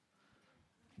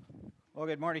Well,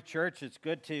 good morning, church. It's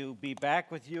good to be back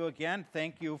with you again.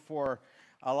 Thank you for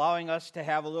allowing us to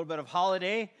have a little bit of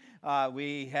holiday.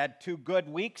 We had 2 good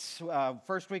weeks.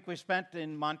 First week we spent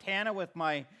in Montana with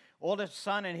my oldest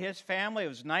son and his family. It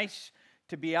was nice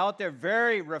to be out there,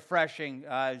 very refreshing.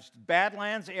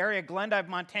 Badlands area, Glendive,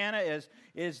 Montana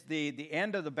is the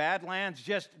end of the Badlands.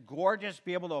 Just gorgeous,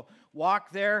 be able to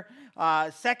walk there.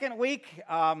 Second week,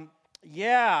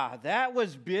 yeah, that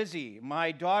was busy.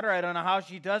 My daughter, I don't know how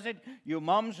she does it. You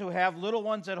moms who have little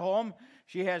ones at home,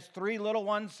 she has 3 little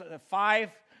ones,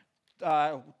 5,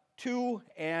 2,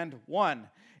 and 1.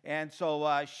 And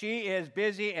so she is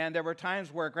busy, and there were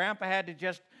times where Grandpa had to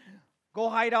just go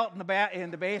hide out in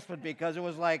the basement because it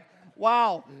was like,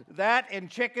 wow, that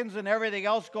and chickens and everything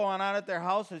else going on at their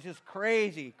house is just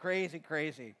crazy, crazy,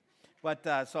 crazy.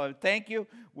 But so thank you.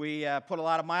 We put a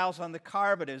lot of miles on the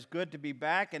car, but it's good to be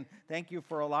back, and thank you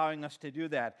for allowing us to do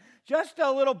that. Just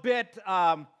a little bit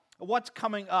what's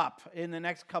coming up in the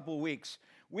next couple of weeks.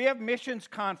 We have missions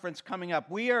conference coming up.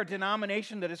 We are a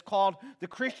denomination that is called the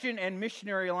Christian and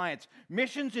Missionary Alliance.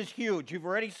 Missions is huge. You've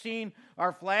already seen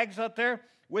our flags out there.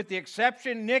 With the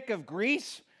exception, Nick, of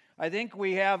Greece, I think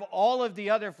we have all of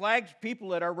the other flags, people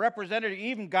that are represented,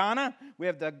 even Ghana. We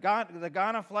have the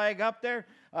Ghana flag up there.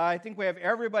 I think we have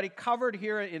everybody covered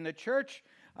here in the church.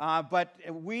 But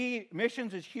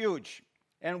missions is huge.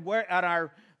 And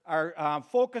our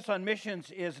focus on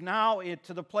missions is now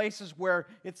to the places where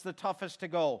it's the toughest to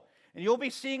go. And you'll be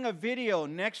seeing a video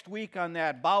next week on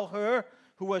that. Bao He,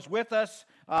 who was with us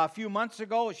a few months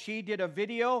ago, she did a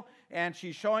video, and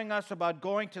she's showing us about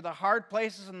going to the hard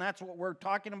places, and that's what we're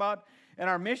talking about. And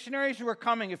our missionaries who are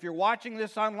coming, if you're watching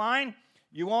this online,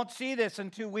 you won't see this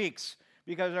in 2 weeks,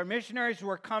 because our missionaries who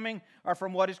are coming are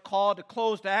from what is called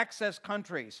closed access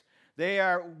countries.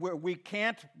 We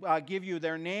can't give you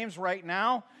their names right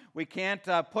now. We can't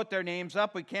put their names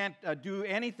up. We can't do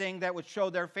anything that would show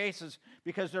their faces,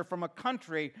 because they're from a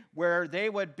country where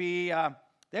they'd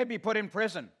be put in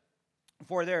prison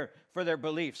for their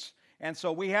beliefs. And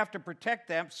so we have to protect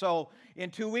them. So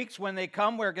in 2 weeks when they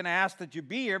come, we're going to ask that you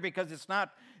be here, because there's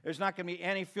not going to be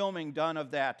any filming done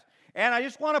of that. And I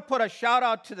just want to put a shout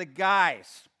out to the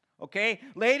guys. Okay?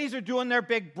 Ladies are doing their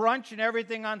big brunch and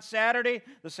everything on Saturday,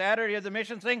 the Saturday of the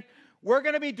missions thing. We're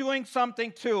going to be doing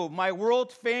something too. My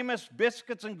world famous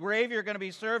biscuits and gravy are going to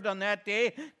be served on that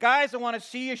day. Guys, I want to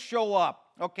see you show up.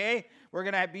 Okay? We're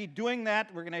going to be doing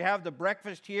that. We're going to have the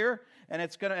breakfast here, and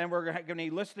we're going to be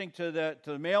listening to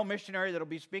the male missionary that will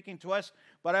be speaking to us.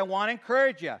 But I want to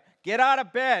encourage you, get out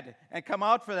of bed and come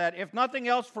out for that. If nothing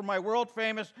else, for my world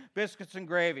famous biscuits and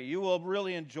gravy. You will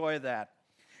really enjoy that.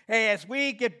 Hey, as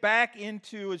we get back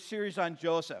into a series on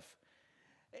Joseph,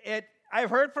 I've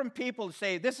heard from people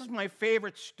say, this is my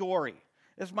favorite story.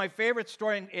 This is my favorite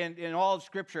story in all of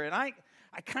Scripture. And I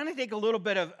kind of take a little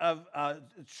bit of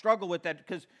struggle with that,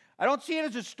 because I don't see it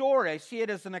as a story. I see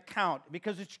it as an account,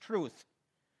 because it's truth.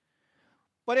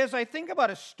 But as I think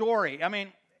about a story, I mean,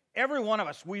 every one of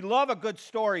us, we love a good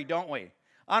story, don't we?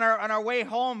 On our way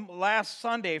home last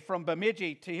Sunday from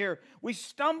Bemidji to here, we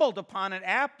stumbled upon an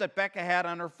app that Becca had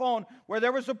on her phone where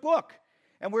there was a book.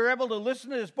 And we were able to listen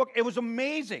to this book. It was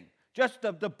amazing. Just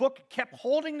the book kept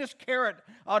holding this carrot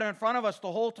out in front of us the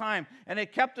whole time. And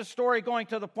it kept the story going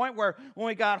to the point where when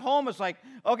we got home, it's like,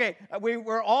 okay, we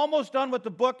were almost done with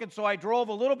the book. And so I drove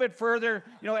a little bit further,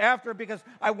 after, because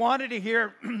I wanted to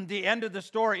hear the end of the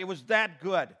story. It was that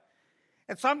good.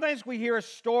 And sometimes we hear a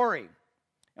story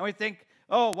and we think,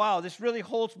 oh, wow, this really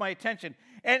holds my attention.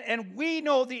 And we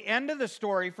know the end of the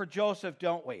story for Joseph,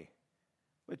 don't we?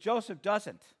 But Joseph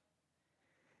doesn't.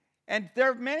 And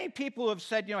there are many people who have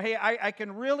said, hey, I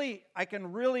can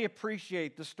really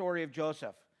appreciate the story of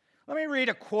Joseph. Let me read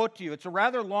a quote to you. It's a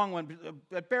rather long one,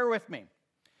 but bear with me.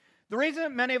 The reason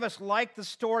that many of us like the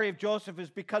story of Joseph is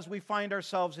because we find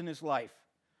ourselves in his life.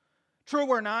 True,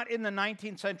 we're not in the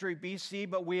 19th century BC,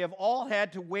 but we have all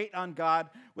had to wait on God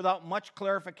without much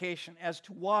clarification as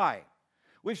to why.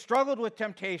 We've struggled with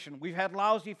temptation. We've had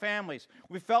lousy families.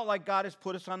 We've felt like God has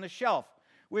put us on the shelf.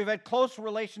 We've had close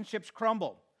relationships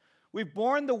crumble. We've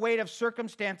borne the weight of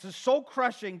circumstances so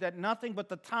crushing that nothing but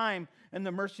the time and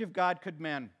the mercy of God could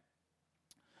mend.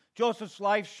 Joseph's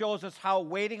life shows us how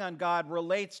waiting on God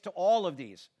relates to all of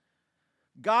these.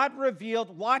 God revealed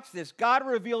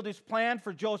his plan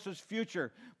for Joseph's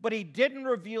future, but he didn't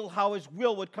reveal how his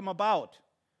will would come about.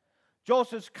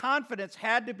 Joseph's confidence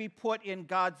had to be put in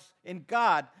God,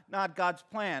 not God's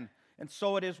plan, and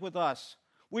so it is with us.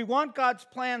 We want God's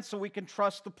plan so we can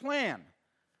trust the plan.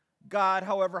 God,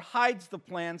 however, hides the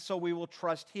plan so we will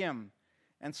trust him,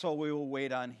 and so we will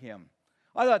wait on him.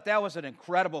 I thought that was an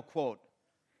incredible quote.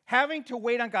 having to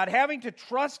wait on God, having to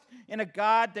trust in a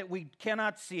God that we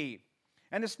cannot see.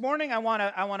 And this morning I want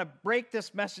to break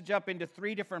this message up into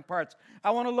three different parts.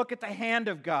 I want to look at the hand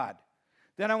of God.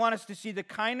 Then I want us to see the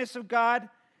kindness of God.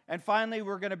 And finally,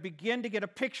 we're going to begin to get a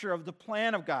picture of the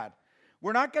plan of God.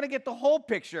 We're not going to get the whole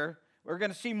picture. We're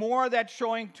going to see more of that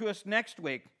showing to us next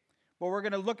week. But we're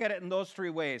going to look at it in those three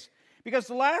ways. Because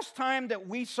the last time that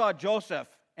we saw Joseph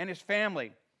and his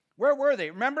family, where were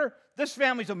they? Remember, this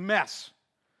family's a mess.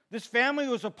 This family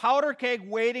was a powder keg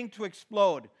waiting to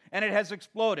explode, and it has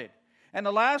exploded. And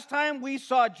the last time we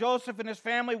saw Joseph and his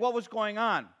family, what was going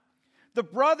on? The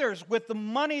brothers, with the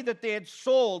money that they had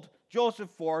sold Joseph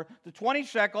for, the 20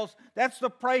 shekels, that's the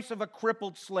price of a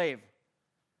crippled slave.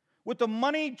 With the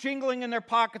money jingling in their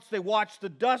pockets, they watched the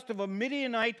dust of a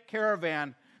Midianite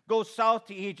caravan go south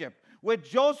to Egypt, with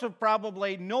Joseph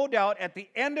probably, no doubt, at the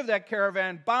end of that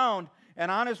caravan, bound and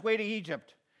on his way to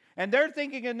Egypt. And they're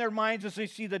thinking in their minds as they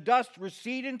see the dust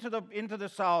recede into the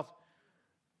south,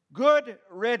 good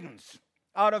riddance,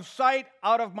 out of sight,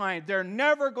 out of mind. They're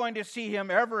never going to see him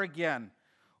ever again.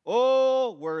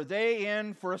 Oh, were they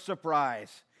in for a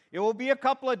surprise. It will be a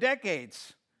couple of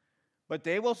decades, but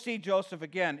they will see Joseph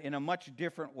again in a much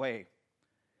different way.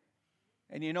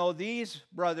 And you know, these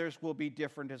brothers will be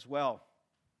different as well.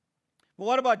 But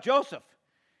what about Joseph?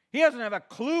 He doesn't have a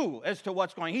clue as to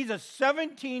what's going on. He's a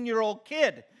 17-year-old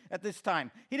kid at this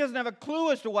time. He doesn't have a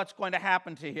clue as to what's going to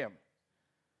happen to him.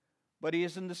 But he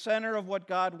is in the center of what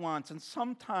God wants. And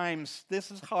sometimes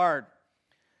this is hard.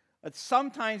 But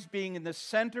sometimes being in the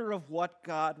center of what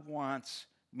God wants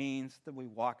means that we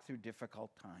walk through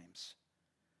difficult times.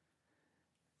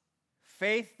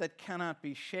 Faith that cannot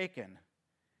be shaken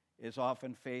is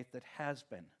often faith that has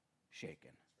been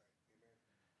shaken.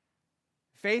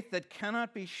 Faith that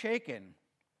cannot be shaken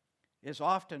is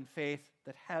often faith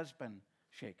that has been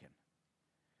shaken.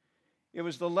 It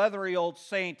was the leathery old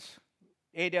saint,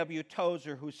 A.W.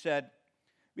 Tozer, who said,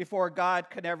 "Before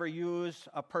God can ever use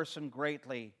a person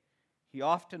greatly, he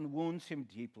often wounds him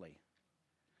deeply."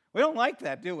 We don't like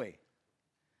that, do we?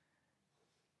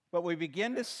 But we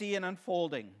begin to see an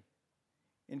unfolding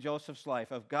in Joseph's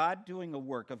life of God doing a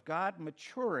work, of God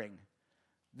maturing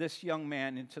this young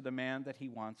man into the man that he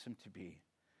wants him to be.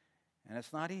 And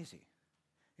it's not easy.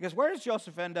 Because where does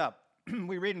Joseph end up?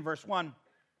 We read in verse 1.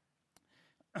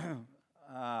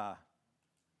 I'll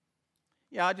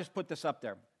just put this up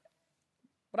there.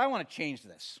 But I want to change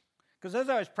this. Because as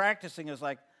I was practicing, I was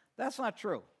like, that's not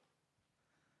true.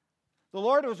 The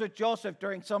Lord was with Joseph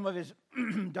during some of his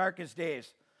darkest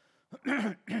days.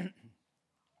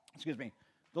 Excuse me.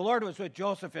 The Lord was with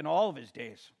Joseph in all of his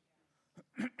days.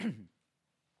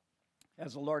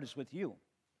 As the Lord is with you.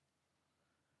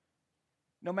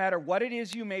 No matter what it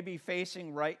is you may be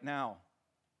facing right now.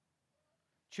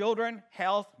 Children,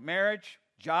 health, marriage,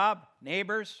 job,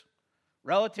 neighbors,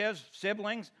 relatives,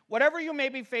 siblings, whatever you may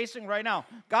be facing right now,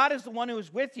 God is the one who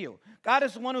is with you. God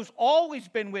is the one who's always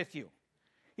been with you.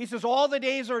 He says, all the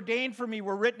days ordained for me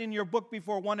were written in your book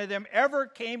before one of them ever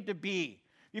came to be,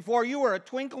 before you were a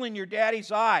twinkle in your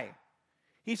daddy's eye.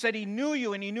 He said he knew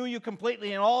you and he knew you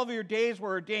completely and all of your days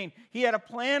were ordained. He had a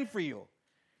plan for you.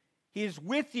 He is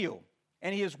with you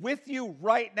and he is with you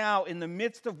right now in the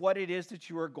midst of what it is that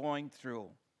you are going through.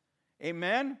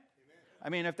 Amen? I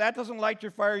mean, if that doesn't light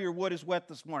your fire, your wood is wet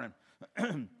this morning.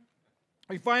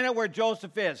 We find out where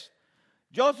Joseph is.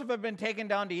 Joseph had been taken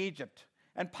down to Egypt.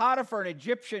 And Potiphar, an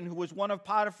Egyptian who was one of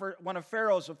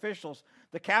Pharaoh's officials,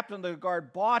 the captain of the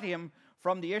guard, bought him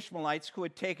from the Ishmaelites who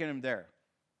had taken him there.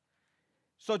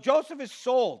 So Joseph is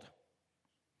sold.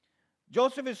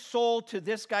 Joseph is sold to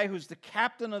this guy who's the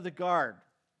captain of the guard.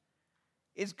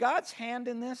 Is God's hand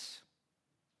in this?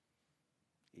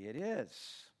 It is.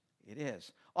 It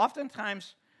is.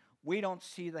 Oftentimes, we don't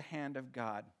see the hand of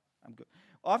God.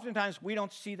 Oftentimes, we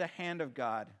don't see the hand of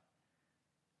God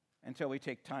until we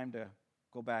take time to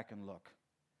go back and look.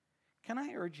 Can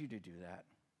I urge you to do that?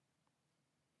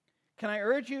 Can I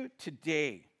urge you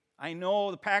today? I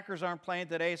know the Packers aren't playing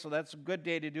today, so that's a good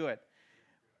day to do it.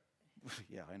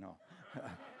 Yeah, I know.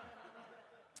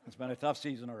 It's been a tough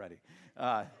season already.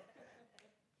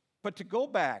 But to go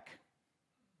back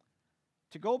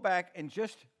and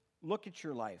just look at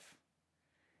your life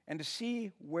and to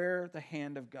see where the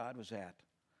hand of God was at.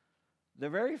 The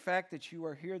very fact that you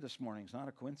are here this morning is not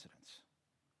a coincidence.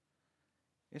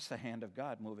 It's the hand of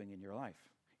God moving in your life.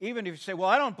 Even if you say, well,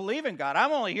 I don't believe in God.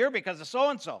 I'm only here because of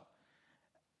so-and-so.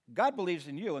 God believes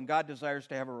in you, and God desires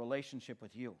to have a relationship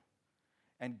with you.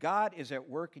 And God is at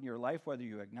work in your life, whether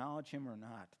you acknowledge him or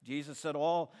not. Jesus said,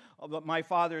 my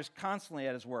Father is constantly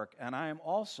at his work, and I am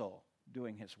also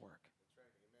doing his work.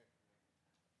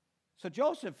 So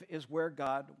Joseph is where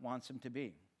God wants him to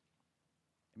be.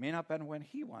 It may not have been when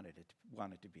he wanted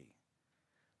to be,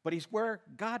 but he's where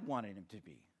God wanted him to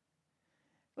be.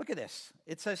 Look at this.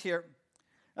 It says here,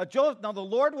 now the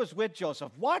Lord was with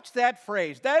Joseph. Watch that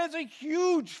phrase. That is a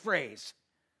huge phrase.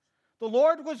 The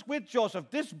Lord was with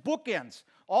Joseph. This bookends.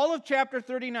 All of chapter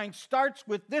 39 starts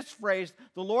with this phrase,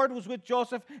 the Lord was with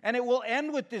Joseph, and it will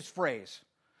end with this phrase.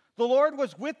 The Lord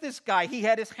was with this guy. He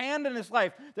had his hand in his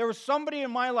life. There was somebody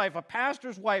in my life, a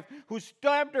pastor's wife, who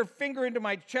stabbed her finger into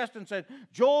my chest and said,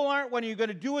 Joel Arndt, when are you going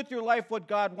to do with your life what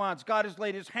God wants? God has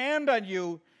laid his hand on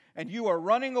you, and you are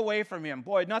running away from him.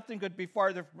 Boy, nothing could be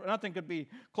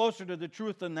closer to the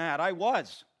truth than that. I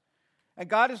was. And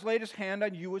God has laid his hand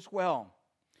on you as well.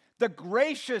 The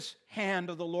gracious hand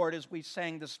of the Lord, as we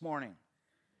sang this morning,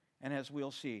 and as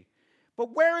we'll see.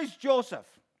 But where is Joseph?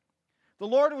 The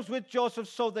Lord was with Joseph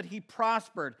so that he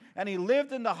prospered, and he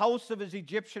lived in the house of his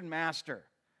Egyptian master.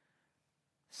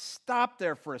 Stop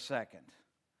there for a second.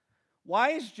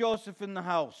 Why is Joseph in the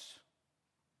house?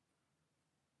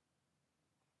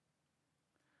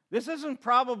 This isn't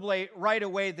probably right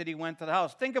away that he went to the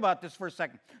house. Think about this for a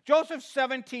second. Joseph's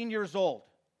 17 years old.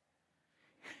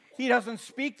 He doesn't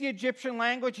speak the Egyptian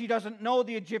language. He doesn't know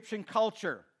the Egyptian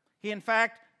culture. In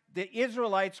fact, the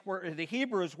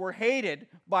Hebrews were hated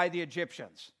by the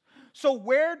Egyptians. So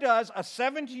where does a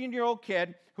 17-year-old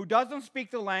kid who doesn't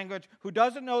speak the language, who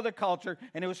doesn't know the culture,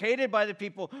 and who's hated by the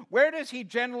people, where does he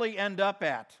generally end up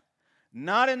at?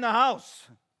 Not in the house.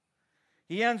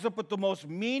 He ends up with the most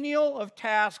menial of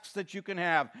tasks that you can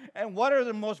have. And what are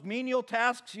the most menial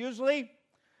tasks usually?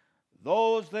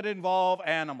 Those that involve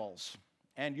animals.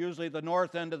 And usually the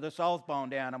north end of the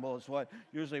southbound animal is what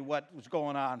was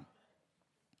going on.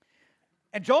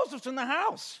 And Joseph's in the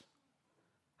house.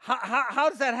 How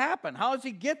does that happen? How does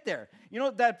he get there? You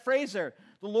know that phrase there,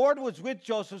 the Lord was with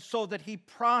Joseph so that he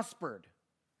prospered.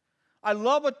 I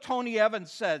love what Tony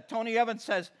Evans said. Tony Evans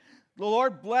says, the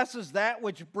Lord blesses that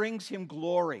which brings him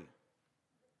glory.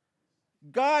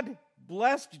 God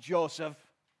blessed Joseph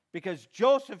because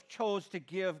Joseph chose to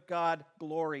give God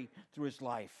glory through his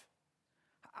life.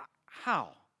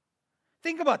 How?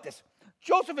 Think about this.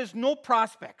 Joseph has no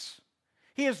prospects.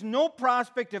 He has no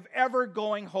prospect of ever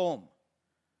going home.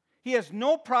 He has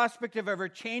no prospect of ever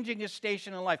changing his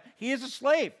station in life. He is a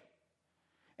slave.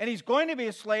 And he's going to be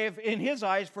a slave in his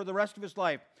eyes for the rest of his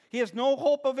life. He has no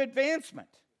hope of advancement.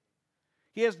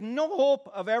 He has no hope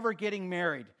of ever getting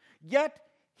married. Yet,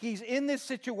 he's in this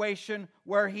situation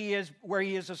where he is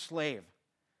a slave.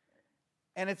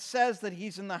 And it says that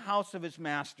he's in the house of his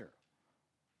master.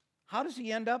 How does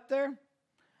he end up there?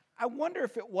 I wonder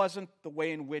if it wasn't the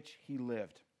way in which he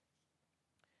lived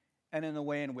and in the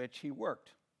way in which he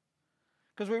worked.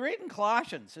 Because we read in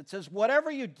Colossians, it says, whatever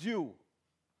you do,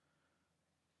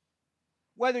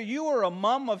 whether you are a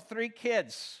mom of 3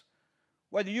 kids,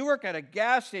 whether you work at a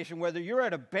gas station, whether you're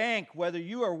at a bank, whether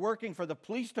you are working for the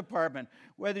police department,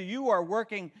 whether you are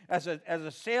working as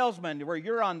a salesman, where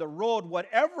you're on the road,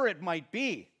 whatever it might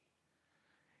be,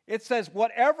 it says,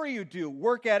 whatever you do,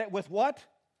 work at it with what?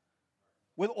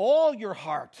 With all your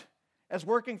heart. As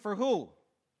working for who?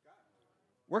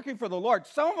 Working for the Lord.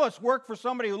 Some of us work for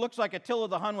somebody who looks like Attila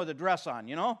the Hun with a dress on,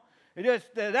 you know? It is,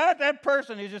 that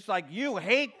person is just like, you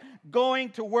hate going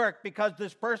to work because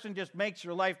this person just makes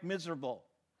your life miserable.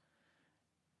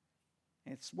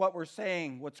 It's what we're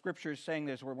saying, what Scripture is saying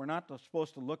is where we're not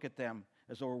supposed to look at them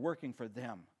as though we're working for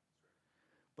them,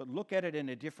 but look at it in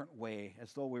a different way,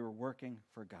 as though we were working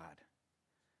for God.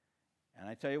 And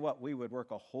I tell you what, we would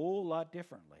work a whole lot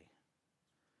differently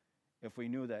if we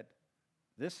knew that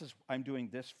I'm doing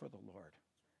this for the Lord.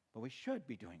 But we should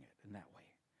be doing it in that way.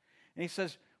 And he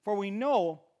says,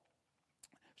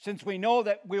 since we know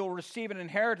that we will receive an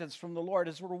inheritance from the Lord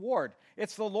as a reward.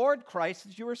 It's the Lord Christ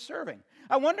that you are serving.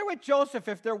 I wonder with Joseph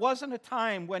if there wasn't a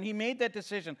time when he made that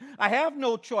decision. I have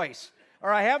no choice,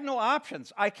 or I have no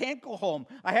options. I can't go home.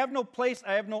 I have no place.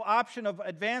 I have no option of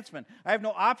advancement. I have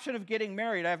no option of getting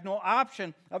married. I have no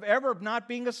option of ever not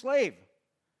being a slave.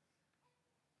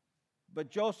 But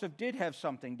Joseph did have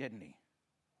something, didn't he?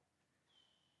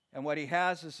 And what he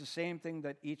has is the same thing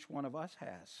that each one of us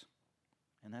has,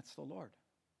 and that's the Lord.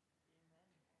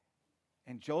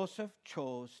 And Joseph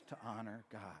chose to honor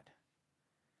God.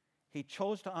 He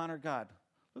chose to honor God.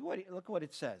 Look what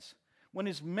it says. When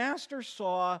his master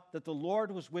saw that the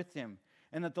Lord was with him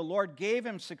and that the Lord gave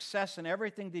him success in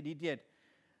everything that he did,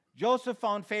 Joseph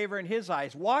found favor in his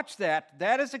eyes. Watch that.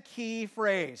 That is a key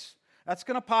phrase. That's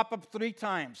going to pop up 3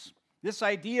 times. This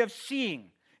idea of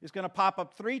seeing is going to pop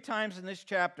up 3 times in this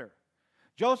chapter.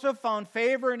 Joseph found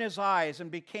favor in his eyes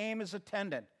and became his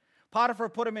attendant. Potiphar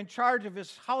put him in charge of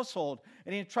his household,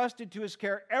 and he entrusted to his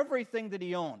care everything that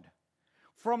he owned.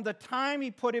 From the time he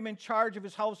put him in charge of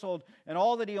his household and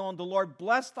all that he owned, the Lord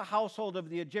blessed the household of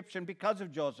the Egyptian because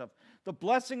of Joseph. The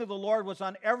blessing of the Lord was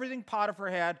on everything Potiphar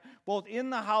had, both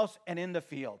in the house and in the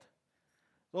field.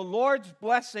 The Lord's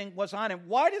blessing was on him.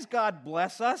 Why does God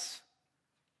bless us?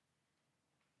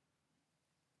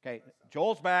 Okay,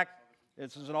 Joel's back.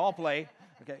 This is an all play.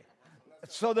 Okay,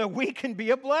 so that we can be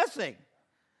a blessing.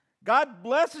 God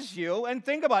blesses you, and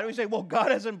think about it. We say, well, God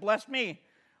hasn't blessed me.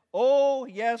 Oh,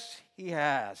 yes, he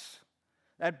has.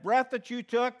 That breath that you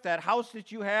took, that house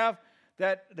that you have,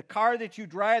 that the car that you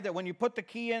drive, that when you put the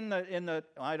key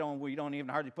we don't even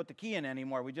hardly put the key in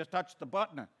anymore. We just touch the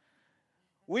button.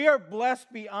 We are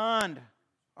blessed beyond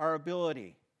our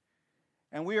ability.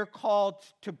 And we are called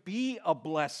to be a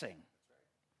blessing,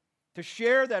 to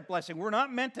share that blessing. We're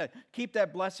not meant to keep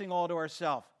that blessing all to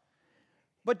ourselves.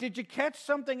 But did you catch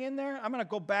something in there? I'm going to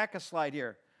go back a slide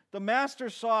here. The master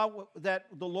saw that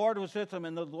the Lord was with him,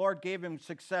 and the Lord gave him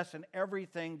success in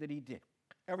everything that he did.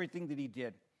 Everything that he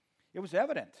did. It was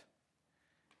evident.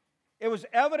 It was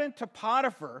evident to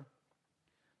Potiphar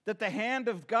that the hand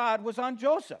of God was on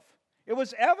Joseph. It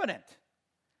was evident.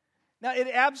 Now, it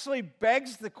absolutely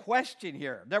begs the question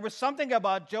here. There was something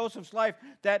about Joseph's life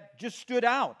that just stood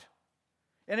out.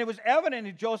 And it was evident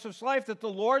in Joseph's life that the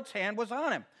Lord's hand was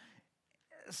on him.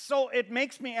 So it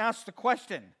makes me ask the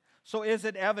question, so is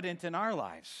it evident in our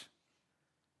lives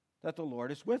that the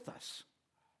Lord is with us?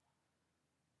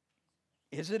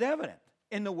 Is it evident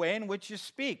in the way in which you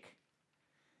speak?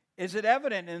 Is it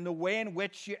evident in the way in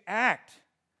which you act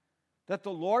that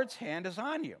the Lord's hand is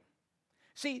on you?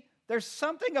 See, there's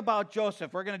something about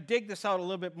Joseph. We're going to dig this out a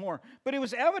little bit more, but it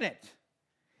was evident.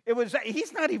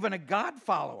 He's not even a God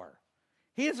follower.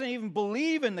 He doesn't even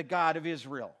believe in the God of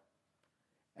Israel.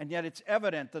 And yet it's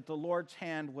evident that the Lord's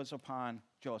hand was upon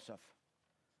Joseph.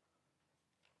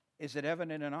 Is it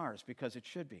evident in ours? Because it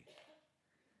should be.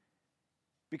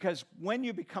 Because when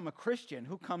you become a Christian,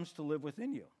 who comes to live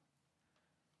within you?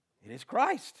 It is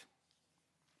Christ.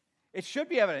 It should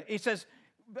be evident. He says,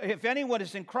 if anyone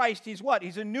is in Christ, he's what?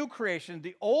 He's a new creation.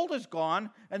 The old is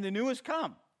gone and the new has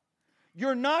come.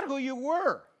 You're not who you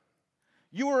were.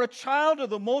 You are a child of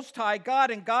the Most High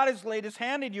God, and God has laid his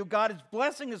hand on you. God's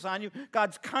blessing is on you.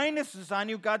 God's kindness is on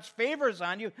you. God's favor is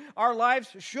on you. Our lives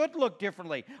should look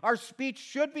differently. Our speech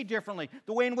should be differently.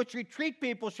 The way in which we treat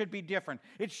people should be different.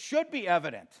 It should be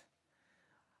evident.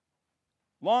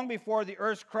 Long before the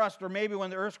earth's crust, or maybe when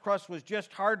the earth's crust was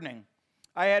just hardening,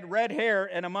 I had red hair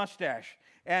and a mustache.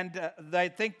 And I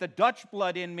think the Dutch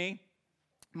blood in me,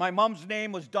 my mom's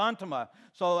name was Dantema,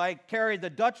 so I carried the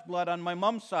Dutch blood on my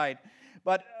mom's side.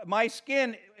 But my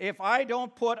skin, if I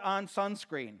don't put on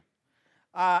sunscreen,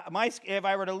 if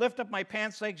I were to lift up my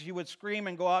pants legs, you would scream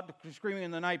and go out screaming in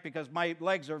the night because my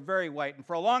legs are very white. And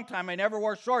for a long time, I never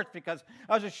wore shorts because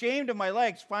I was ashamed of my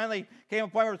legs. Finally came a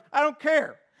point where I don't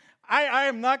care. I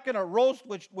am not going to roast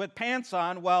with pants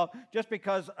on, just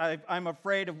because I'm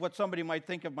afraid of what somebody might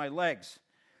think of my legs.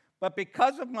 But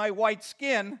because of my white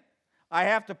skin, I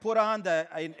have to put on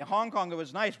in Hong Kong, it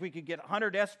was nice. We could get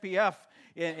 100 SPF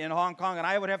in Hong Kong, and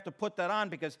I would have to put that on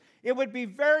because it would be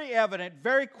very evident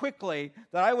very quickly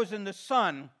that I was in the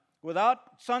sun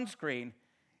without sunscreen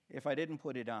if I didn't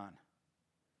put it on.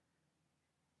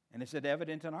 And is it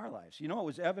evident in our lives? You know, it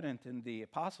was evident in the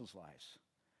apostles' lives.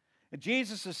 And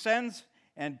Jesus ascends,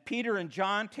 and Peter and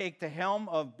John take the helm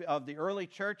of the early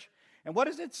church. And what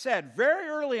does it said very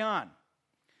early on?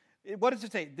 What does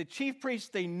it say? The chief priests,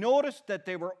 they noticed that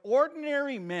they were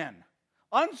ordinary men,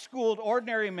 unschooled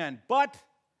ordinary men, but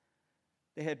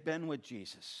they had been with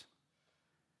Jesus.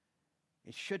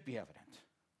 It should be evident.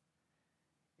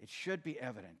 It should be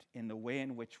evident in the way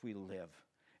in which we live,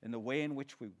 in the way in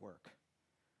which we work,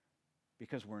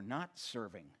 because we're not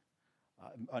serving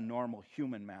a normal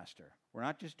human master. We're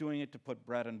not just doing it to put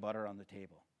bread and butter on the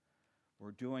table.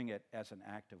 We're doing it as an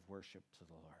act of worship to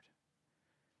the Lord.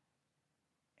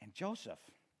 And Joseph,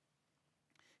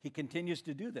 he continues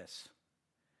to do this.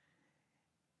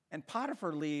 And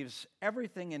Potiphar leaves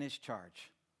everything in his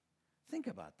charge. Think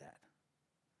about that.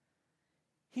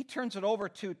 He turns it over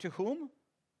to whom?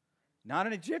 Not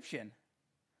an Egyptian.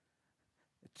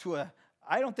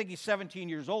 I don't think he's 17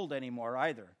 years old anymore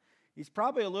either. He's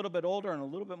probably a little bit older and a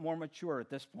little bit more mature at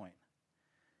this point.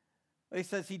 But he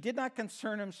says he did not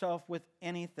concern himself with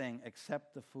anything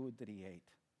except the food that he ate.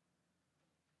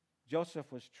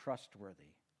 Joseph was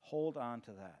trustworthy. Hold on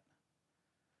to that.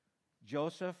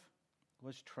 Joseph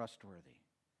was trustworthy.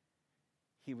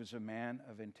 He was a man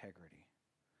of integrity.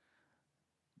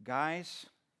 Guys,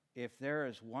 if there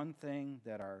is one thing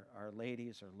that our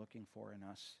ladies are looking for in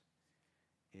us,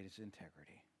 It is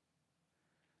integrity.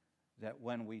 That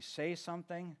when we say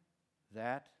something,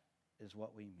 that is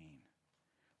what we mean.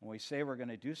 When we say we're going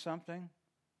to do something,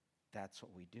 that's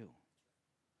what we do.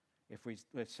 If we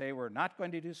say we're not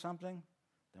going to do something,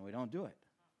 then we don't do it.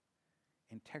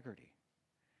 Integrity.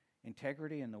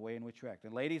 Integrity in the way in which you act.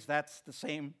 And ladies, that's the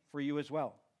same for you as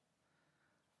well.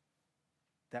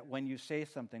 That when you say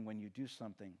something, when you do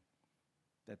something,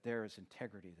 that there is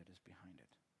integrity that is behind it.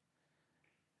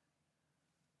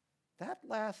 That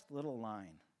last little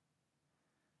line.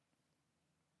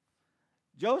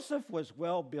 Joseph was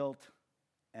well built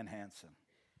and handsome.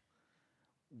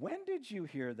 When did you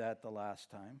hear that the last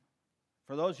time?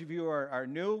 For those of you who are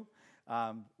new,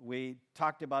 we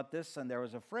talked about this, and there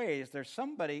was a phrase. There's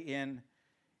somebody in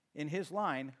his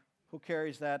line who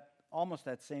carries that almost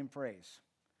that same phrase.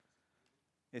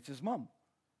 It's his mom,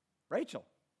 Rachel.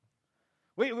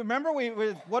 We remember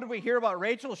what did we hear about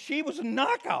Rachel? She was a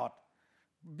knockout,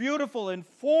 beautiful in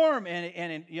form,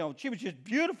 and she was just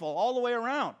beautiful all the way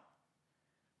around.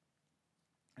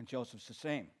 And Joseph's the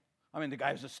same. I mean, the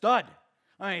guy's a stud.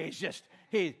 I mean,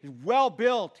 he's well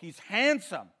built. He's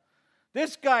handsome.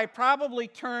 This guy probably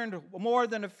turned more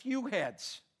than a few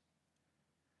heads.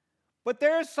 But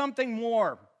there is something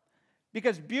more,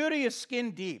 because beauty is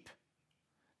skin deep.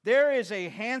 There is a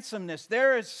handsomeness.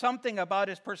 There is something about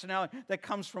his personality that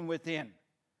comes from within.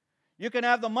 You can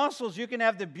have the muscles, you can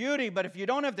have the beauty, but if you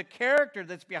don't have the character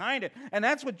that's behind it, and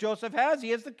that's what Joseph has,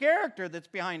 he has the character that's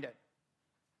behind it.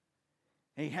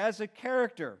 He has a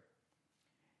character.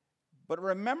 But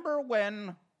remember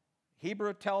when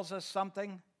Hebrew tells us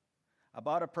something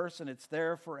about a person, it's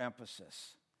there for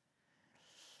emphasis.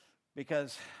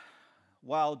 Because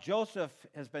while Joseph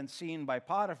has been seen by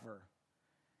Potiphar,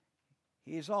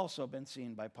 he's also been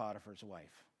seen by Potiphar's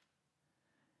wife.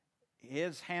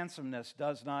 His handsomeness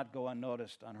does not go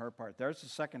unnoticed on her part. There's the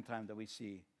second time that we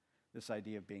see this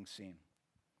idea of being seen.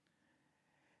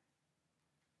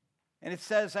 And it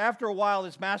says, after a while,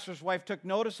 his master's wife took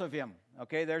notice of him.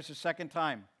 Okay, there's the second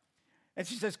time. And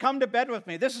she says, come to bed with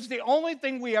me. This is the only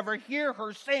thing we ever hear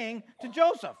her saying to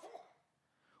Joseph.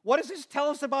 What does this tell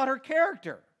us about her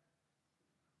character?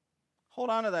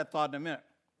 Hold on to that thought in a minute.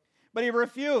 But he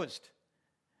refused.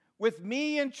 With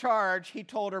me in charge, he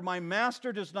told her, my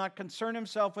master does not concern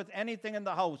himself with anything in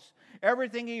the house.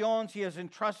 Everything he owns, he has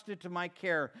entrusted to my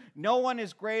care. No one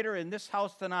is greater in this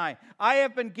house than I. I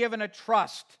have been given a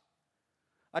trust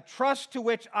to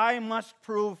which I must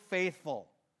prove faithful.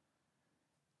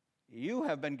 You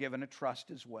have been given a trust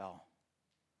as well,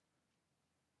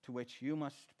 to which you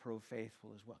must prove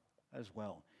faithful as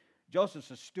well.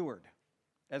 Joseph's a steward,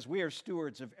 as we are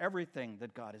stewards of everything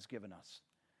that God has given us.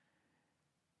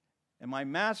 And my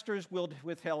masters will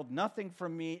withheld nothing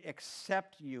from me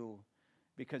except you,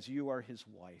 because you are his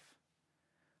wife.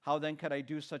 How then could I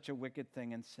do such a wicked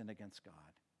thing and sin against God?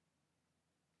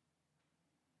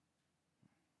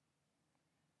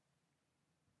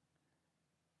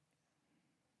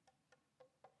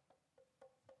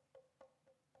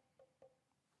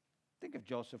 Think of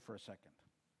Joseph for a second.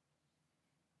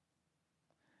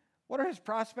 What are his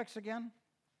prospects again?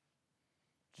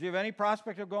 Does he have any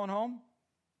prospect of going home?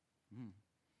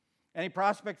 Any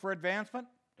prospect for advancement?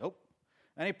 Nope.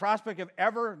 Any prospect of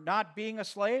ever not being a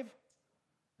slave?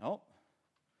 Nope.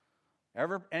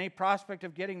 Any prospect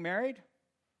of getting married?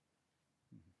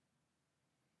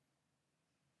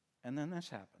 And then this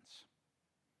happens.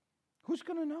 Who's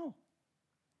going to know?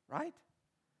 Right?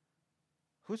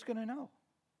 Who's going to know?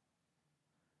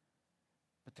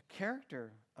 But the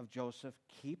character of Joseph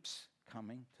keeps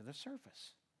coming to the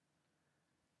surface.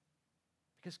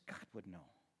 Because God would know.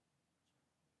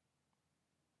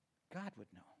 God would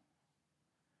know.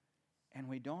 And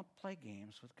we don't play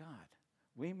games with God.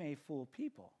 We may fool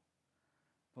people,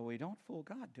 but we don't fool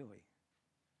God, do we?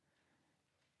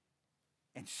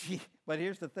 But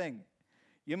here's the thing.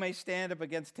 You may stand up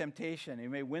against temptation. You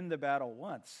may win the battle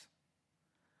once,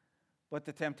 but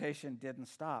the temptation didn't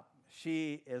stop.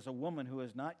 She is a woman who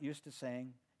is not used to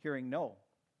hearing no.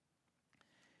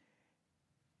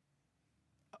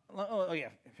 Oh yeah,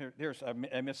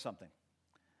 I missed something.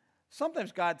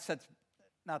 God sets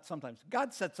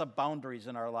up boundaries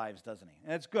in our lives, doesn't he?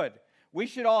 And it's good. We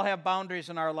should all have boundaries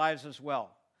in our lives as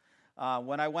well.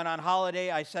 When I went on holiday,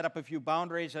 I set up a few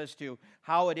boundaries as to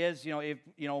how it is.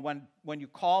 When you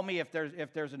call me, if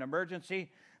there's an emergency,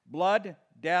 blood,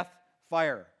 death,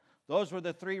 fire. Those were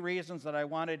the 3 reasons that I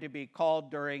wanted to be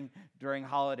called during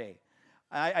holiday.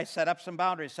 I set up some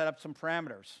boundaries, set up some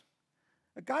parameters.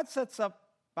 But God sets up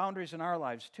boundaries in our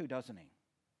lives too, doesn't he?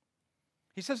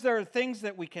 He says there are things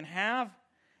that we can have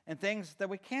and things that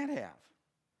we can't have.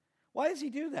 Why does he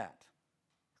do that?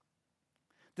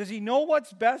 Does he know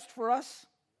what's best for us?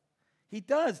 He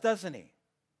does, doesn't he?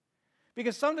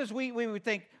 Because sometimes we would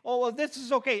think, oh, well, this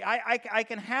is okay. I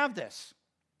can have this.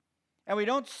 And we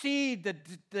don't see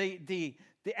the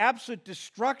absolute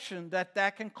destruction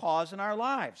that can cause in our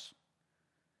lives.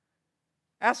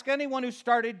 Ask anyone who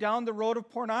started down the road of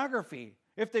pornography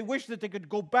if they wish that they could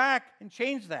go back and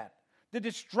change that. The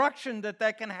destruction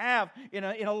that can have in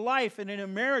a life and in a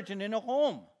marriage and in a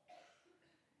home.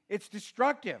 It's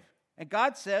destructive. And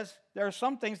God says, there are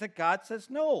some things that God says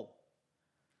no.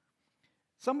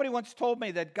 Somebody once told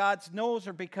me that God's no's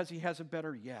are because he has a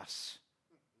better yes.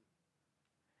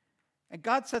 And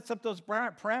God sets up those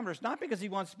parameters, not because he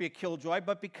wants to be a killjoy,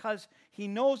 but because he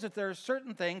knows that there are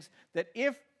certain things that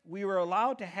if we were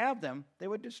allowed to have them, they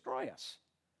would destroy us.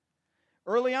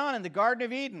 Early on in the Garden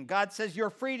of Eden, God says, you're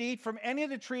free to eat from any of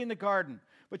the tree in the garden,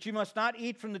 but you must not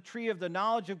eat from the tree of the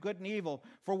knowledge of good and evil,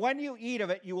 for when you eat of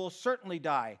it, you will certainly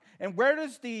die. And where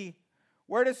does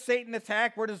Satan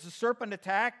attack? Where does the serpent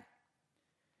attack?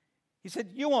 He said,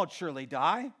 you won't surely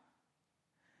die.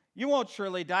 You won't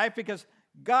surely die because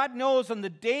God knows on the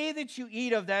day that you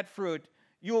eat of that fruit,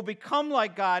 you will become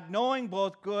like God, knowing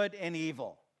both good and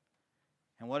evil.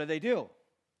 And what do?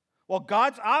 Well,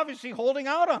 God's obviously holding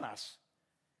out on us.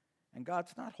 And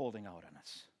God's not holding out on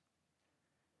us.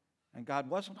 And God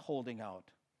wasn't holding out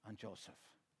on Joseph.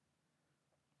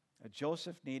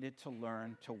 Joseph needed to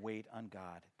learn to wait on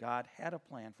God. God had a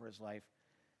plan for his life,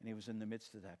 and he was in the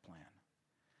midst of that plan.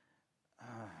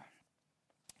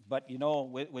 But you know,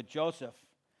 with Joseph,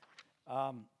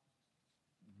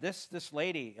 this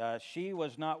lady, she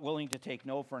was not willing to take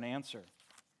no for an answer.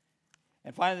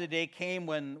 And finally the day came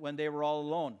when they were all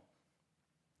alone.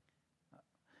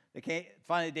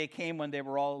 Finally the day came when they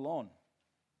were all alone.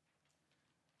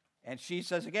 And she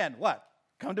says again, what?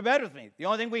 Come to bed with me. The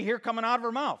only thing we hear coming out of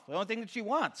her mouth. The only thing that she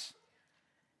wants.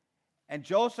 And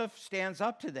Joseph stands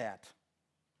up to that.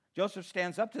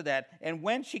 And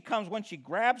when she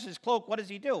grabs his cloak, what does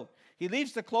he do? He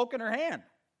leaves the cloak in her hand.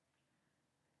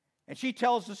 And she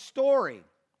tells the story.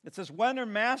 It says, when her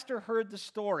master heard the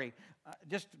story,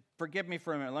 just forgive me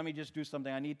for a minute. Let me just do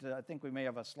something. I think we may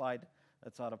have a slide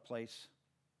that's out of place.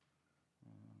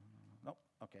 Nope,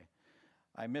 okay.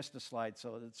 I missed a slide,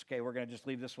 so it's okay. We're going to just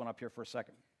leave this one up here for a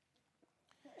second.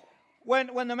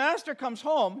 When the master comes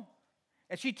home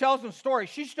and she tells him the story,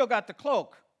 she's still got the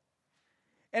cloak.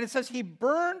 And it says he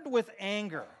burned with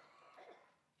anger.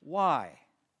 Why?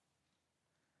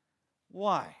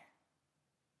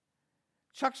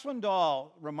 Chuck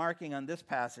Swindoll, remarking on this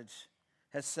passage,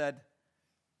 has said,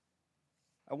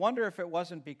 I wonder if it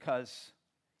wasn't because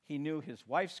he knew his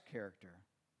wife's character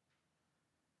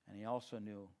and he also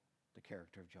knew the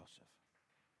character of Joseph.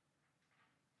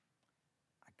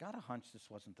 I got a hunch this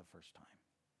wasn't the first time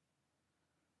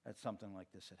that something like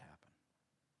this had happened.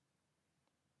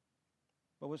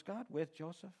 But was God with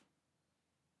Joseph?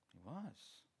 He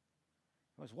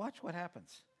was. Watch what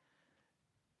happens.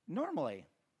 Normally,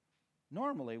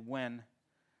 when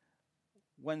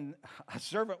a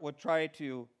servant would try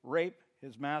to rape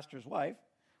his master's wife,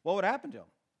 what would happen to him?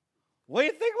 What do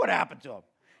you think would happen to him?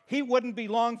 He wouldn't be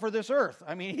long for this earth.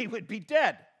 I mean, he would be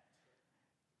dead.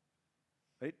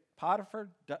 But Potiphar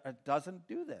doesn't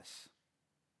do this.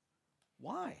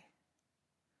 Why?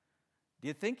 Do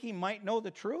you think he might know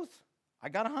the truth? I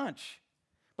got a hunch.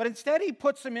 But instead, he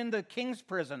puts him in the king's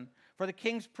prison for the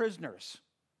king's prisoners.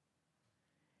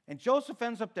 And Joseph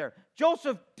ends up there.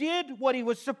 Joseph did what he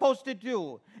was supposed to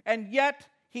do, and yet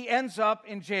he ends up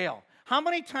in jail. How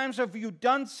many times have you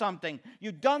done something,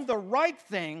 you've done the right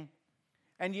thing,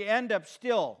 and you end up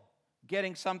still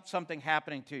getting something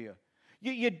happening to you?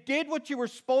 You did what you were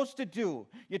supposed to do.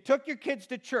 You took your kids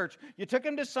to church. You took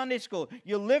them to Sunday school.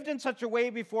 You lived in such a way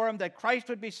before them that Christ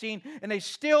would be seen, and they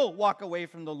still walk away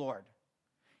from the Lord.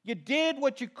 You did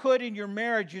what you could in your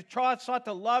marriage. You sought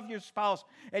to love your spouse,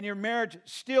 and your marriage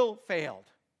still failed.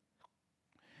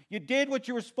 You did what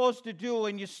you were supposed to do,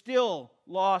 and you still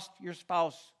lost your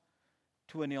spouse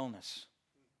to an illness.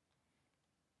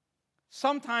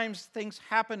 Sometimes things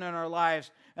happen in our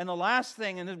lives, and the last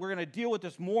thing, and we're going to deal with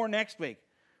this more next week,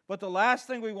 but the last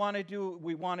thing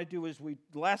the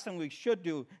last thing we should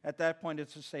do at that point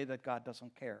is to say that God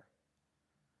doesn't care.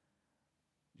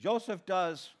 Joseph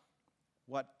does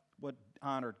what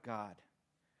honored God,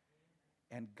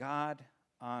 and God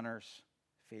honors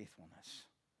faithfulness.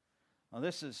 Now,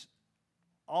 this is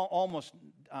almost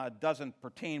doesn't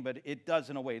pertain, but it does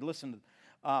in a way. Listen,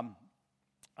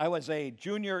 I was a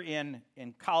junior in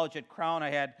college at Crown.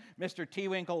 I had Mr.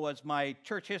 Tewinkle was my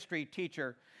church history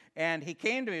teacher, and he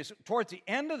came to me towards the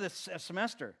end of the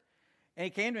semester, and he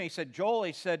came to me, he said, Joel,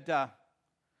 he said,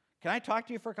 can I talk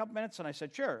to you for a couple minutes? And I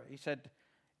said, sure. He said,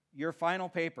 your final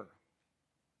paper,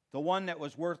 the one that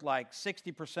was worth like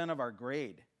 60% of our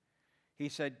grade, he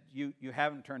said, you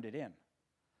haven't turned it in.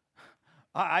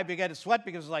 I began to sweat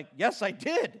because like, yes, I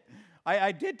did.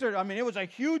 I did turn, it was a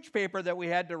huge paper that we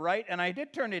had to write, and I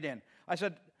did turn it in. I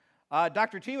said,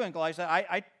 Dr. Tewinkle, I said,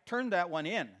 I turned that one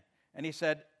in. And he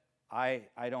said, I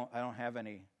don't have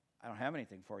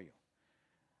anything for you.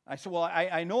 I said, well,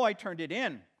 I know I turned it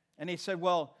in. And he said,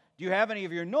 well, do you have any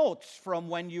of your notes from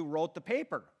when you wrote the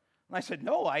paper? And I said,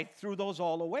 no, I threw those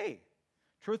all away.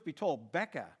 Truth be told,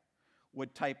 Becca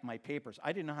would type my papers.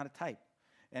 I didn't know how to type.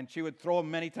 And she would throw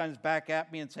them many times back at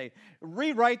me and say,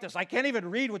 rewrite this. I can't even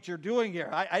read what you're doing here.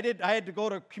 I had to go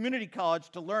to community college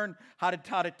to learn how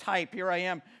to type. Here I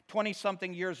am,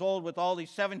 20-something years old with all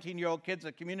these 17-year-old kids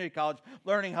at community college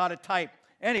learning how to type.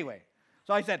 Anyway,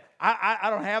 so I said, I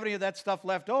don't have any of that stuff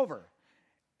left over.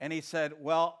 And he said,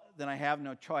 well, then I have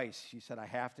no choice. He said, I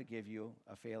have to give you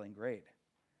a failing grade.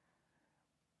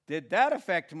 Did that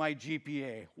affect my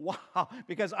GPA? Wow,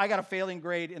 because I got a failing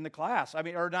grade in the class.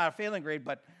 Or not a failing grade,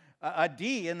 but a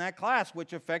D in that class,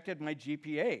 which affected my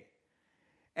GPA.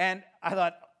 And I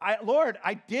thought, Lord,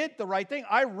 I did the right thing.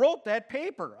 I wrote that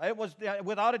paper. It was,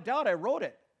 without a doubt, I wrote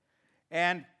it.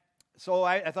 And so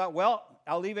I thought, well,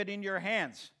 I'll leave it in your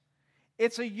hands.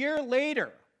 It's a year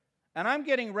later, and I'm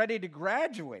getting ready to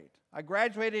graduate. I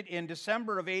graduated in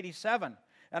December of 87.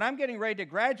 And I'm getting ready to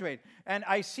graduate, and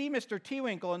I see Mr.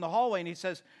 Tewinkle in the hallway, and he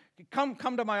says, come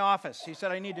to my office. He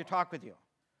said, I need to talk with you.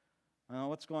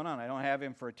 What's going on? I don't have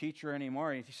him for a teacher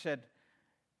anymore. He said,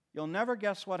 you'll never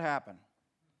guess what happened.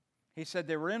 He said,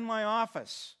 they were in my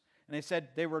office, and they said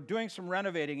they were doing some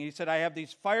renovating. And he said, I have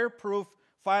these fireproof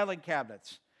filing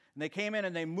cabinets. And they came in,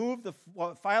 and they moved the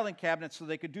filing cabinets so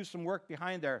they could do some work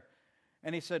behind there.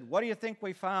 And he said, what do you think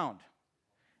we found?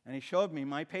 And he showed me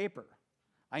my paper.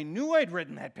 I knew I'd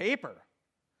written that paper.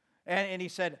 And he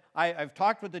said, I've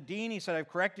talked with the dean. He said, I've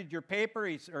corrected your paper.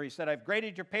 He said, I've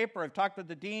graded your paper. I've talked with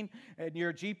the dean, and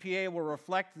your GPA will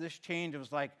reflect this change. It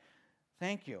was like,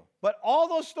 thank you. But all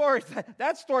those stories,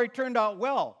 that story turned out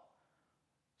well.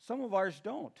 Some of ours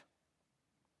don't.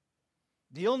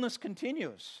 The illness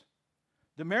continues.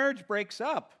 The marriage breaks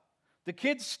up. The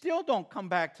kids still don't come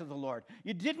back to the Lord.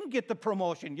 You didn't get the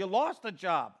promotion. You lost the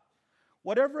job.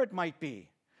 Whatever it might be.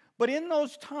 But in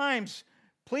those times,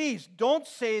 please don't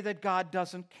say that God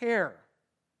doesn't care.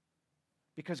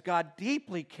 Because God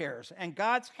deeply cares. And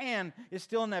God's hand is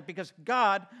still in that because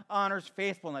God honors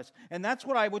faithfulness. And that's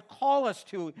what I would call us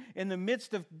to in the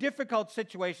midst of difficult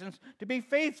situations, to be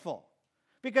faithful.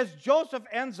 Because Joseph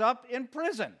ends up in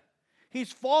prison.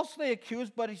 He's falsely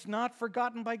accused, but he's not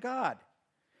forgotten by God.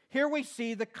 Here we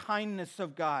see the kindness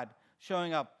of God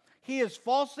showing up. He is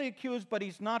falsely accused, but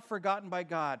he's not forgotten by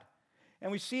God.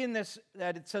 And we see in this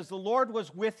that it says the Lord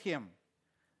was with him.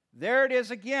 There it is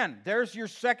again. There's your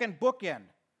second bookend.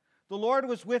 The Lord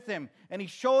was with him, and he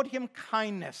showed him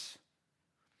kindness.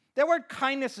 That word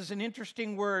kindness is an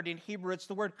interesting word in Hebrew. It's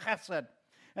the word chesed.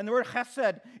 And the word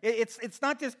chesed, it's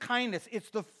not just kindness.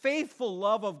 It's the faithful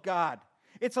love of God.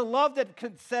 It's a love that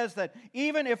says that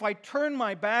even if I turn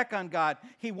my back on God,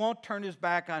 he won't turn his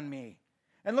back on me.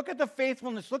 And look at the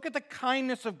faithfulness. Look at the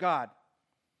kindness of God.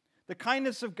 The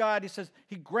kindness of God, he says,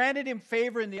 he granted him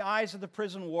favor in the eyes of the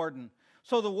prison warden.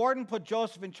 So the warden put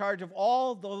Joseph in charge of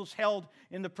all those held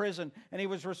in the prison, and he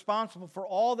was responsible for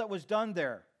all that was done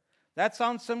there. That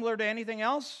sounds similar to anything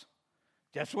else?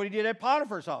 That's what he did at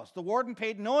Potiphar's house. The warden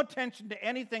paid no attention to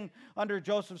anything under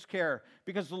Joseph's care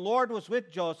because the Lord was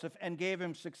with Joseph and gave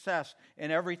him success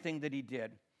in everything that he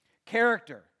did.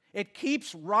 Character. It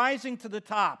keeps rising to the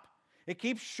top. It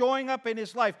keeps showing up in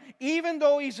his life, even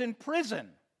though he's in prison.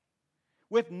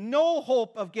 With no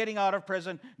hope of getting out of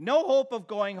prison, no hope of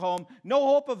going home, no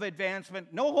hope of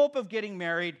advancement, no hope of getting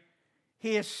married,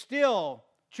 he is still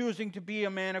choosing to be a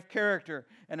man of character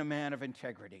and a man of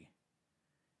integrity.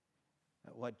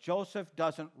 What Joseph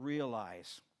doesn't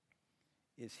realize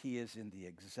is he is in the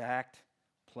exact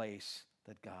place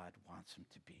that God wants him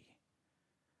to be.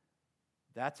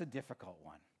 That's a difficult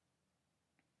one.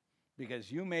 Because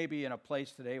you may be in a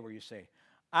place today where you say,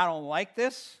 I don't like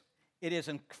this. It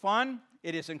isn't fun.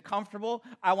 It isn't comfortable.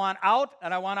 I want out,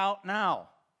 and I want out now.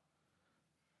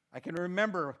 I can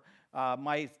remember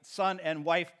my son and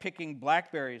wife picking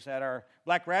black raspberries at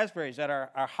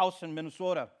our house in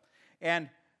Minnesota. And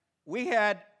we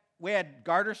had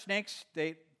garter snakes.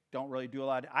 They don't really do a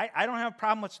lot. I don't have a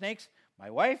problem with snakes. My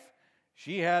wife,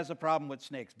 she has a problem with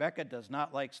snakes. Becca does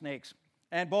not like snakes.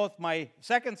 And both my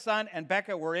second son and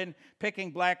Becca were in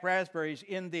picking black raspberries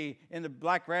in the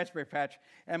black raspberry patch.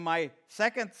 And my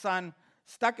second son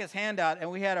stuck his hand out, and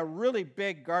we had a really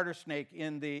big garter snake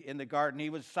in the garden. He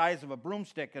was the size of a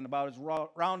broomstick and about as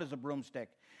round as a broomstick.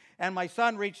 And my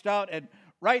son reached out, and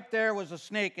right there was a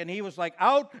snake, and he was like,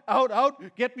 out, out,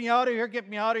 out, get me out of here, get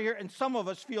me out of here. And some of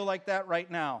us feel like that right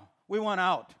now. We want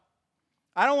out.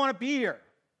 I don't want to be here.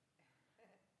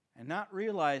 And not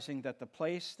realizing that the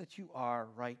place that you are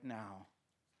right now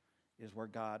is where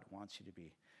God wants you to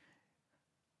be.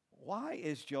 Why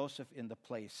is Joseph in the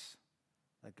place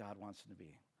that God wants him to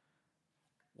be?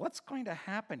 What's going to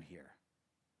happen here?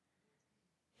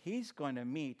 He's going to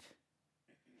meet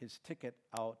his ticket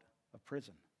out of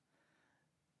prison.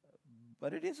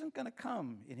 But it isn't going to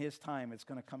come in his time. It's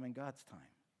going to come in God's time.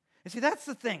 And see, that's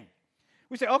the thing.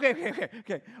 We say, okay.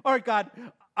 All right, God,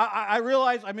 I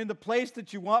realize I'm in the place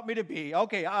that you want me to be.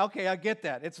 Okay, I get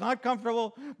that. It's not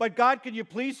comfortable, but God, can you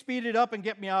please speed it up and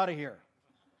get me out of here?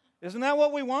 Isn't that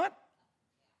what we want?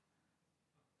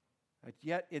 But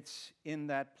yet it's in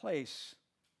that place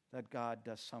that God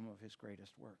does some of his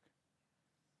greatest work.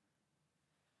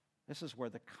 This is where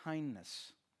the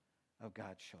kindness of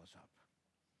God shows up.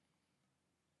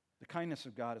 The kindness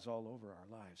of God is all over our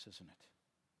lives, isn't it?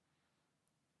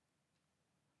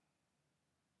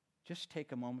 Just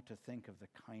take a moment to think of the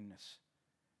kindness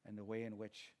and the way in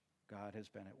which God has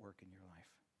been at work in your life.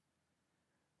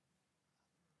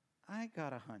 I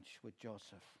got a hunch with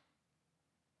Joseph.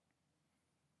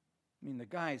 I mean, the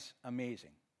guy's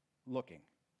amazing looking.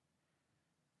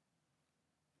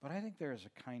 But I think there is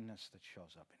a kindness that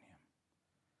shows up in him.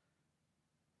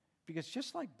 Because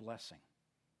just like blessing,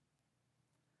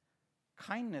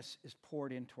 kindness is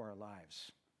poured into our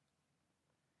lives.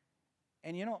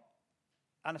 And you know,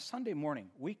 on a Sunday morning,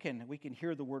 we can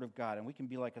hear the Word of God, and we can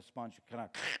be like a sponge.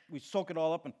 We soak it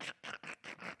all up, and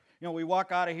we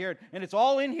walk out of here, and it's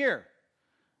all in here.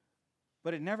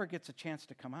 But it never gets a chance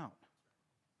to come out.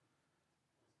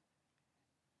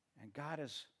 And God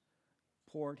has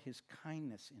poured his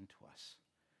kindness into us.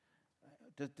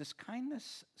 Does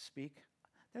kindness speak?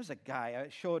 There's a guy, I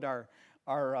showed our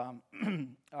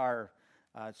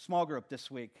small group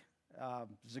this week.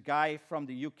 There's a guy from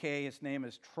the UK, his name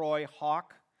is Troy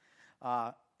Hawk.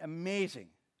 Amazing.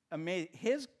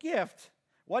 His gift,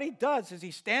 what he does is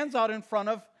he stands out in front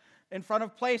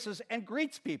of places and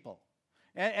greets people.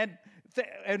 And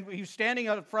he's standing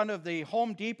out in front of the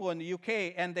Home Depot in the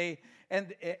UK,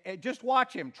 and just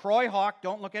watch him. Troy Hawk,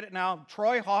 don't look at it now.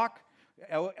 Troy Hawk,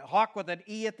 Hawk with an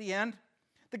E at the end.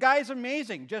 The guy is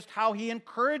amazing, just how he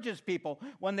encourages people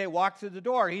when they walk through the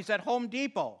door. He's at Home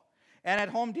Depot. And at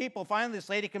Home Depot, finally this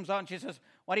lady comes out and she says,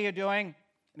 "What are you doing?"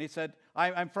 And he said,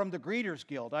 I'm from the Greeters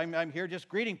Guild. I'm here just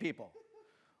greeting people.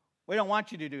 We don't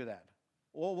want you to do that.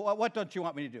 Well, what don't you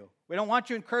want me to do? We don't want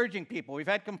you encouraging people. We've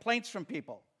had complaints from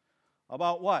people.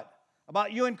 About what?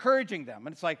 About you encouraging them.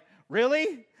 And it's like,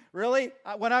 really? Really?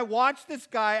 When I watch this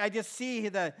guy, I just see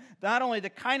not only the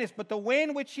kindness, but the way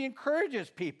in which he encourages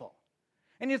people.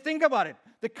 And you think about it,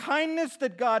 the kindness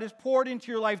that God has poured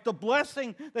into your life, the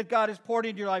blessing that God has poured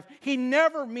into your life, he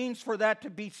never means for that to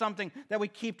be something that we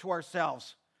keep to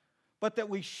ourselves, but that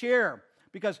we share.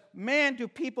 Because, man, do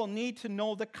people need to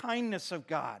know the kindness of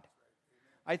God.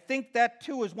 I think that,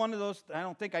 too, is one of those,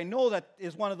 I know that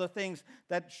is one of the things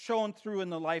that's shown through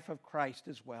in the life of Christ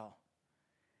as well.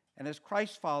 And as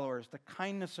Christ followers, the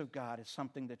kindness of God is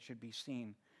something that should be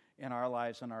seen in our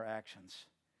lives and our actions.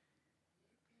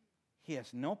 He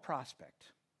has no prospect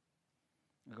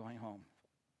of going home.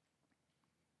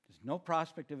 There's no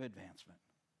prospect of advancement.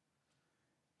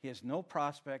 He has no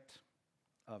prospect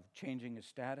of changing his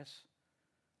status,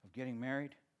 of getting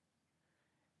married.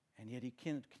 And yet he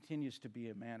continues to be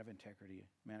a man of integrity,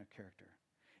 a man of character.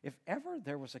 If ever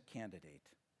there was a candidate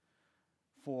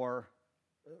for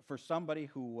somebody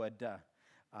who would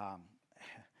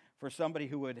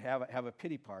have a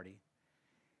pity party,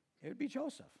 it would be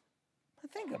Joseph.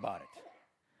 But think about it.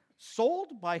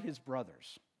 Sold by his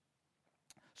brothers.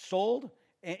 Sold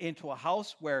into a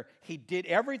house where he did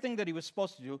everything that he was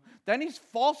supposed to do. Then he's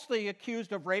falsely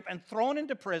accused of rape and thrown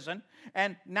into prison.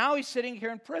 And now he's sitting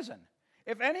here in prison.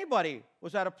 If anybody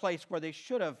was at a place where they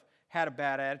should have had a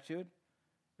bad attitude,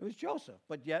 it was Joseph.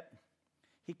 But yet,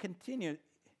 he continued.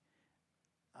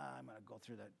 I'm going to go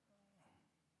through that.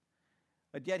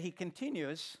 But yet, he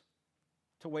continues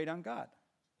to wait on God.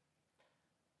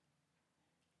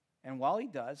 And while he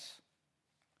does,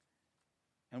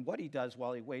 and what he does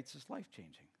while he waits is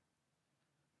life-changing.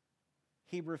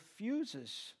 He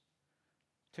refuses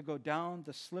to go down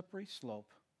the slippery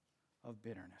slope of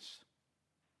bitterness,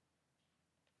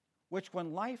 which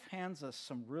when life hands us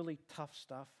some really tough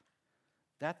stuff,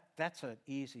 that's an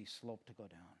easy slope to go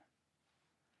down.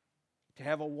 It to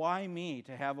have a why me,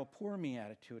 to have a poor me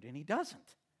attitude, and he doesn't.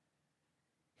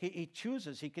 He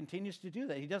chooses, he continues to do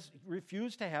that. He doesn't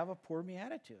refuse to have a poor me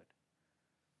attitude.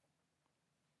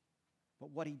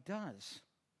 But what he does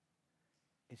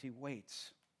is he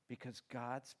waits because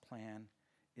God's plan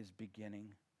is beginning.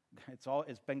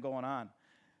 It's been going on.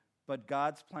 But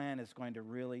God's plan is going to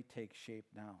really take shape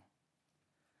now.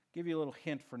 Give you a little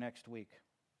hint for next week.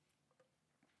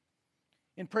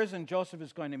 In prison, Joseph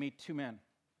is going to meet two men.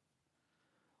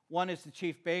 One is the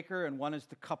chief baker and one is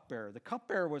the cupbearer. The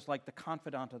cupbearer was like the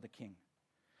confidant of the king.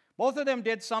 Both of them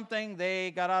did something.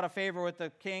 They got out of favor with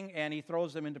the king and he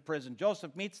throws them into prison.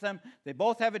 Joseph meets them. They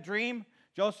both have a dream.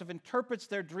 Joseph interprets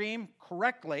their dream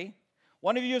correctly.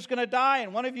 One of you is going to die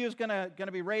and one of you is going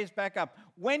to be raised back up.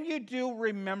 When you do,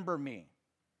 remember me.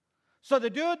 So the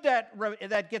dude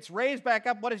that gets raised back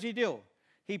up, what does he do?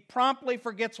 He promptly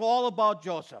forgets all about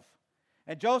Joseph.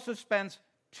 And Joseph spends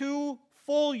 2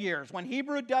 full years. When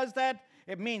Hebrew does that,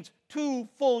 it means 2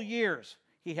 full years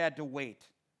he had to wait.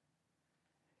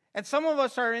 And some of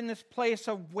us are in this place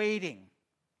of waiting.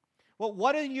 Well,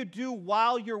 what do you do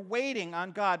while you're waiting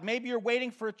on God? Maybe you're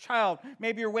waiting for a child.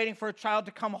 Maybe you're waiting for a child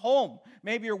to come home.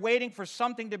 Maybe you're waiting for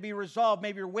something to be resolved.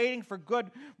 Maybe you're waiting for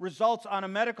good results on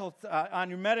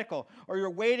your medical, or you're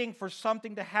waiting for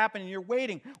something to happen and you're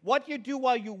waiting. What you do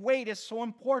while you wait is so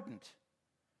important.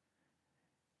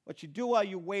 What you do while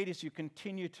you wait is you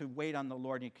continue to wait on the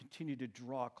Lord and you continue to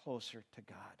draw closer to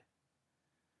God.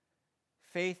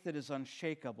 Faith that is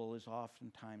unshakable is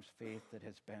oftentimes faith that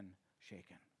has been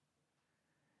shaken.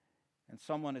 And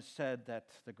someone has said that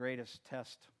the greatest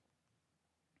test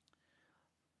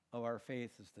of our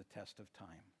faith is the test of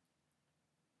time.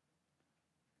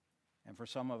 And for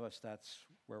some of us, that's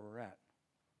where we're at.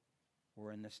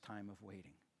 We're in this time of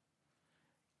waiting.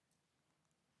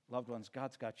 Loved ones,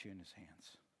 God's got you in his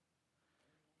hands.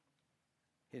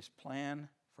 His plan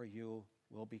for you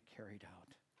will be carried out.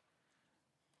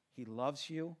 He loves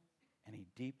you, and he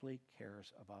deeply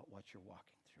cares about what you're walking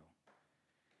through.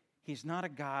 He's not a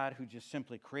God who just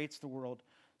simply creates the world,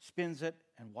 spins it,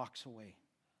 and walks away.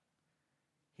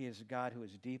 He is a God who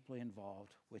is deeply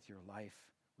involved with your life,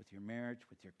 with your marriage,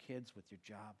 with your kids, with your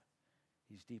job.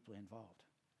 He's deeply involved.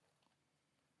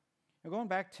 Now, going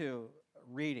back to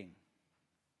reading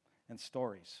and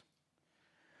stories.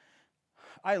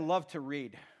 I love to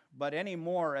read, but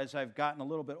anymore as I've gotten a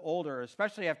little bit older,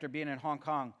 especially after being in Hong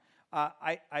Kong,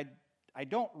 I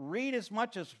don't read as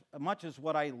much as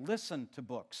what I listen to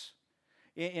books.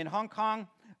 In Hong Kong,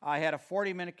 I had a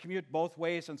 40-minute commute both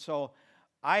ways, and so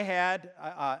I had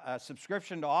a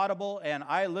subscription to Audible, and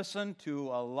I listened to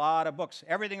a lot of books.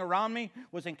 Everything around me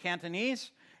was in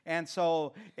Cantonese, and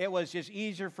so it was just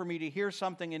easier for me to hear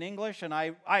something in English, and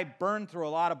I burned through a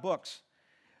lot of books.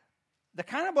 The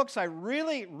kind of books I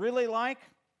really, really like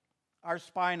are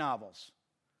spy novels.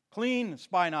 Clean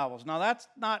spy novels. Now, that's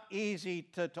not easy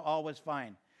to always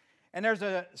find. And there's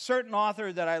a certain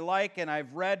author that I like, and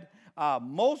I've read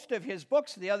most of his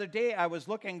books. The other day, I was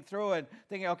looking through and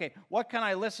thinking, okay, what can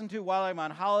I listen to while I'm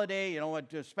on holiday? You know,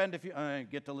 to spend I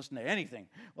didn't get to listen to anything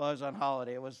while I was on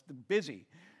holiday. It was busy.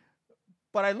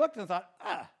 But I looked and thought,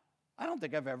 I don't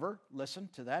think I've ever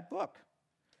listened to that book.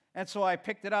 And so I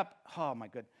picked it up. Oh, my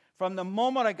goodness. From the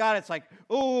moment I got it, it's like,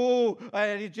 ooh,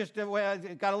 I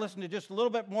got to listen to just a little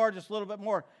bit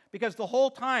more, because the whole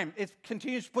time it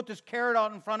continues to put this carrot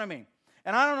out in front of me.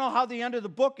 And I don't know how the end of the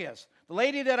book is. The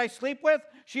lady that I sleep with,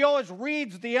 she always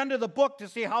reads the end of the book to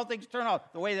see how things turn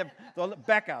out. The way that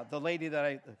Becca, the lady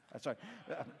that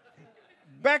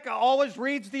Becca always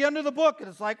reads the end of the book, and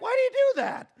it's like, why do you do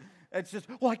that? It's just,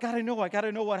 well, I got to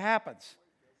know what happens.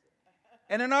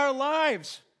 And in our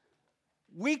lives,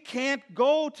 we can't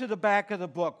go to the back of the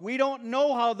book. We don't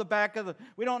know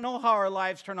how our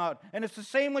lives turn out. And it's the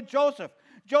same with Joseph.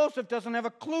 Joseph doesn't have a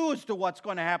clue as to what's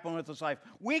going to happen with his life.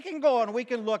 We can go and we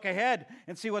can look ahead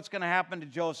and see what's going to happen to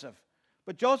Joseph.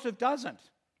 But Joseph doesn't.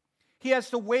 He has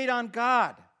to wait on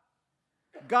God.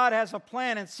 God has a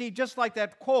plan. And see, just like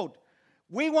that quote,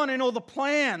 we want to know the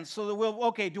plan so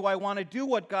that do I want to do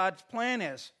what God's plan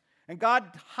is? And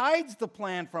God hides the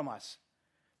plan from us,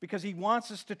 because he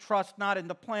wants us to trust not in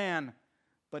the plan,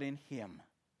 but in him.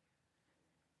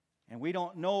 And we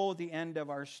don't know the end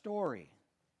of our story,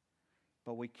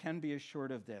 but we can be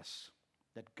assured of this,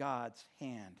 that God's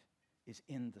hand is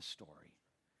in the story.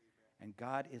 And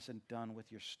God isn't done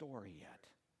with your story yet.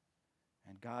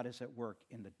 And God is at work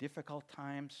in the difficult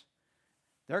times.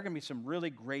 There are going to be some really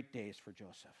great days for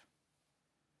Joseph.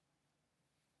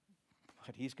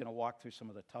 But he's going to walk through some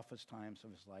of the toughest times of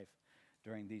his life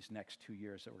during these next 2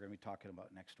 years that we're going to be talking about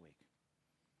next week.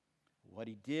 What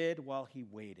he did while he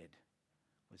waited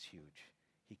was huge.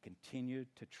 he continued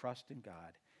to trust in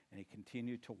God, and he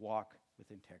continued to walk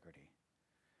with integrity.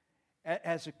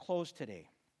 As a close today,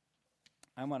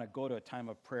 I want to go to a time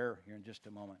of prayer here in just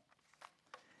a moment.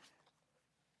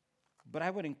 But I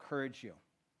would encourage you,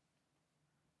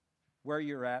 where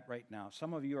you're at right now.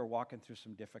 Some of you are walking through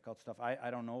some difficult stuff. I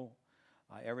don't know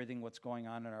everything what's going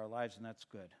on in our lives, and that's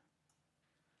good.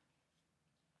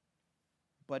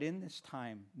 But in this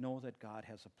time, know that God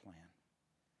has a plan.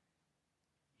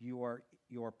 You are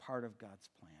part of God's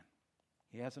plan.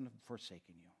 He hasn't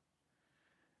forsaken you.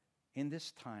 In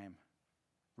this time,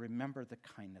 remember the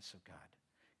kindness of God.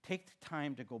 Take the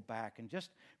time to go back and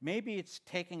just, maybe it's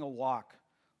taking a walk.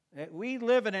 We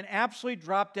live in an absolutely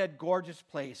drop-dead gorgeous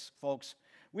place, folks.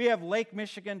 We have Lake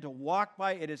Michigan to walk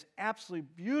by. It is absolutely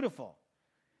beautiful.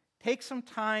 Take some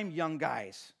time, young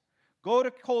guys. Go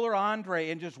to Kohler Andre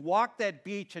and just walk that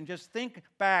beach and just think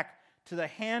back to the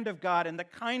hand of God and the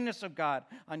kindness of God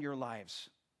on your lives.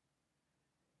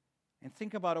 And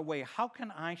think about a way, how can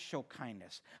I show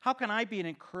kindness? How can I be an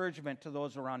encouragement to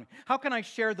those around me? How can I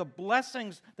share the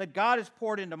blessings that God has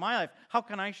poured into my life? How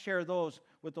can I share those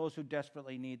with those who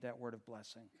desperately need that word of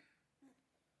blessing?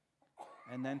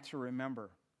 And then to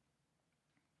remember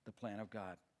the plan of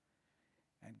God.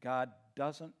 And God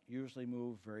doesn't usually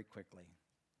move very quickly,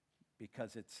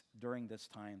 because it's during this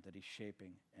time that he's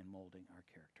shaping and molding our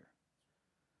character.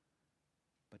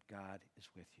 But God is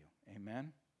with you.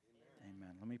 Amen?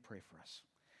 Amen. Let me pray for us.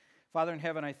 Father in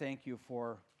heaven, I thank you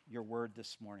for your word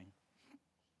this morning.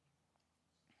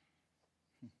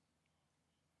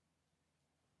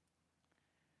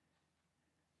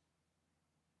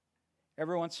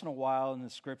 Every once in a while in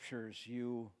the scriptures,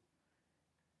 you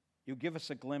give us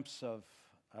a glimpse of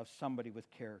somebody with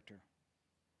character.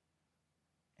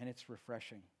 And it's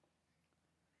refreshing.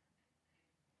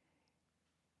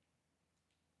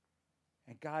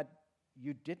 And God,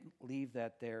 you didn't leave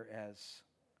that there as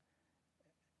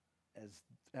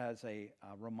a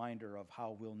reminder of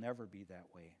how we'll never be that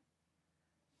way.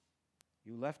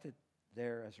 You left it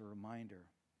there as a reminder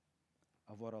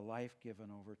of what a life given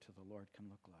over to the Lord can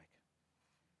look like.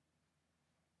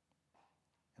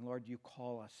 And Lord, you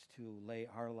call us to lay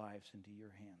our lives into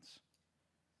your hands.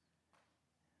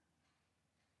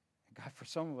 God, for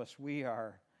some of us, we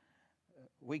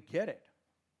get it.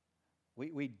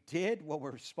 We did what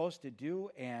we're supposed to do,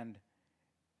 and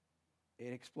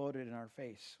it exploded in our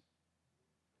face.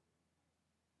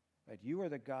 But you are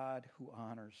the God who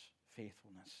honors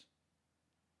faithfulness.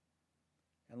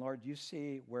 And Lord, you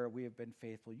see where we have been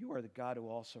faithful. You are the God who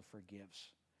also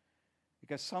forgives.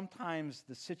 Because sometimes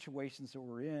the situations that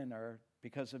we're in are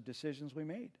because of decisions we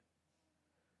made.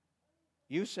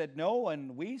 You said no,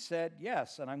 and we said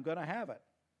yes, and I'm going to have it.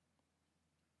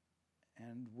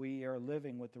 And we are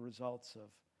living with the results of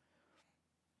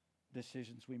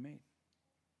decisions we made.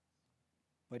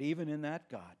 But even in that,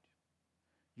 God,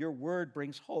 your word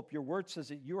brings hope. Your word says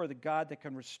that you are the God that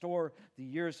can restore the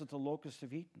years that the locusts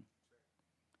have eaten.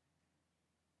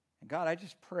 And God, I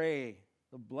just pray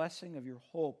the blessing of your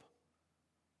hope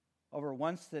over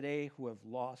ones today who have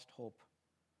lost hope,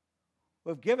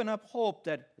 who have given up hope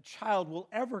that a child will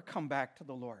ever come back to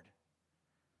the Lord,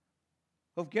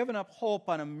 who have given up hope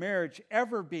on a marriage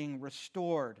ever being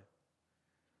restored,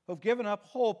 who have given up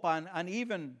hope on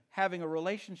even having a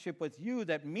relationship with you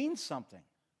that means something.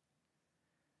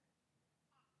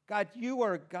 God, you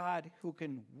are a God who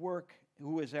can work,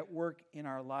 who is at work in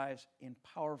our lives in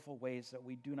powerful ways that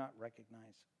we do not recognize.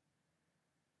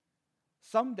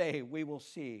 Someday we will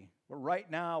see, but right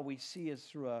now we see is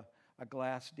through a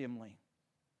glass dimly.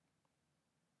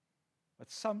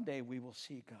 But someday we will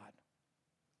see, God,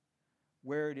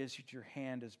 where it is that your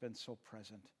hand has been so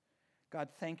present. God,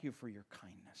 thank you for your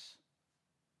kindness.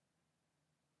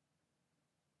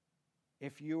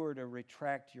 If you were to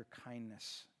retract your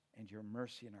kindness and your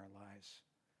mercy in our lives,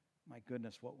 my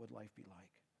goodness, what would life be like?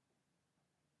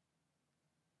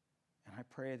 And I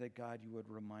pray that, God, you would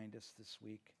remind us this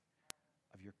week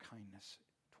of your kindness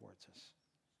towards us,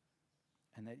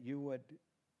 and that you would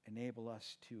enable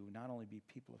us to not only be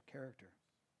people of character,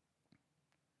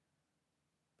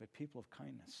 but people of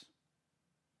kindness.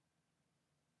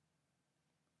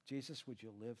 Jesus, would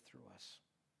you live through us?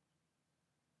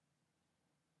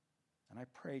 And I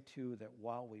pray, too, that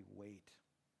while we wait,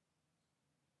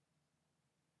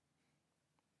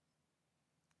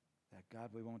 that,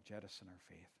 God, we won't jettison our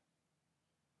faith,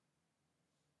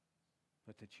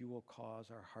 but that you will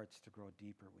cause our hearts to grow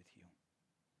deeper with you.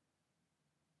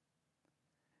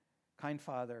 Kind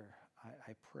Father,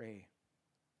 I pray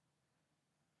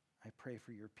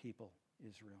for your people,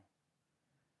 Israel,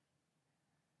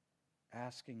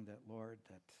 asking that, Lord,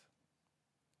 that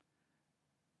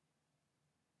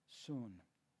soon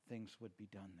things would be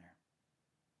done there.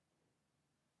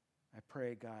 I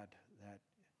pray, God, that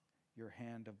your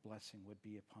hand of blessing would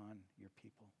be upon your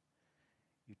people.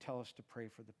 You tell us to pray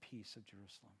for the peace of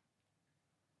Jerusalem.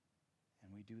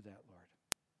 And we do that, Lord.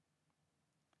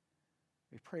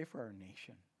 We pray for our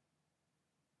nation.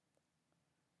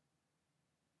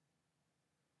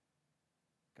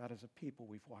 God, as a people,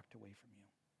 we've walked away from you.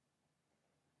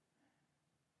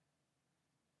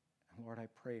 And Lord, I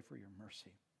pray for your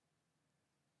mercy.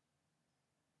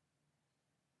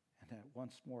 And that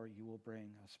once more you will bring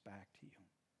us back to you.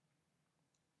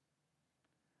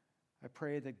 I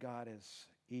pray that God, as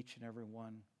each and every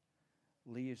one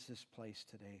leaves this place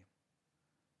today,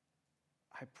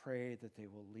 I pray that they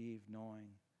will leave knowing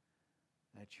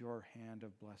that your hand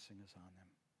of blessing is on them.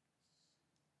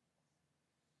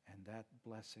 And that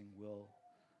blessing will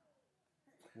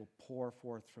pour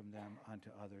forth from them unto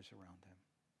others around them.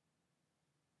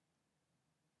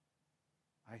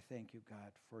 I thank you,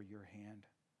 God, for your hand.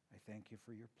 I thank you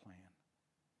for your plan.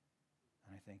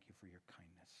 And I thank you for your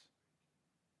kindness.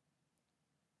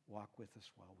 Walk with us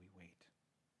while we wait.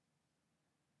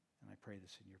 And I pray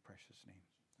this in your precious name.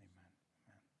 Amen.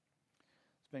 Amen.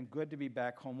 It's been good to be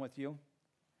back home with you.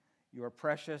 You are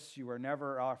precious. You are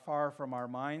never far from our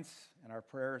minds and our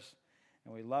prayers.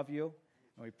 And we love you.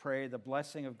 And we pray the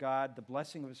blessing of God, the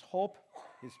blessing of his hope,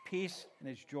 his peace, and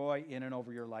his joy in and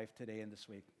over your life today and this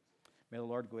week. May the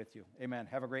Lord go with you. Amen.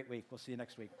 Have a great week. We'll see you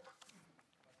next week.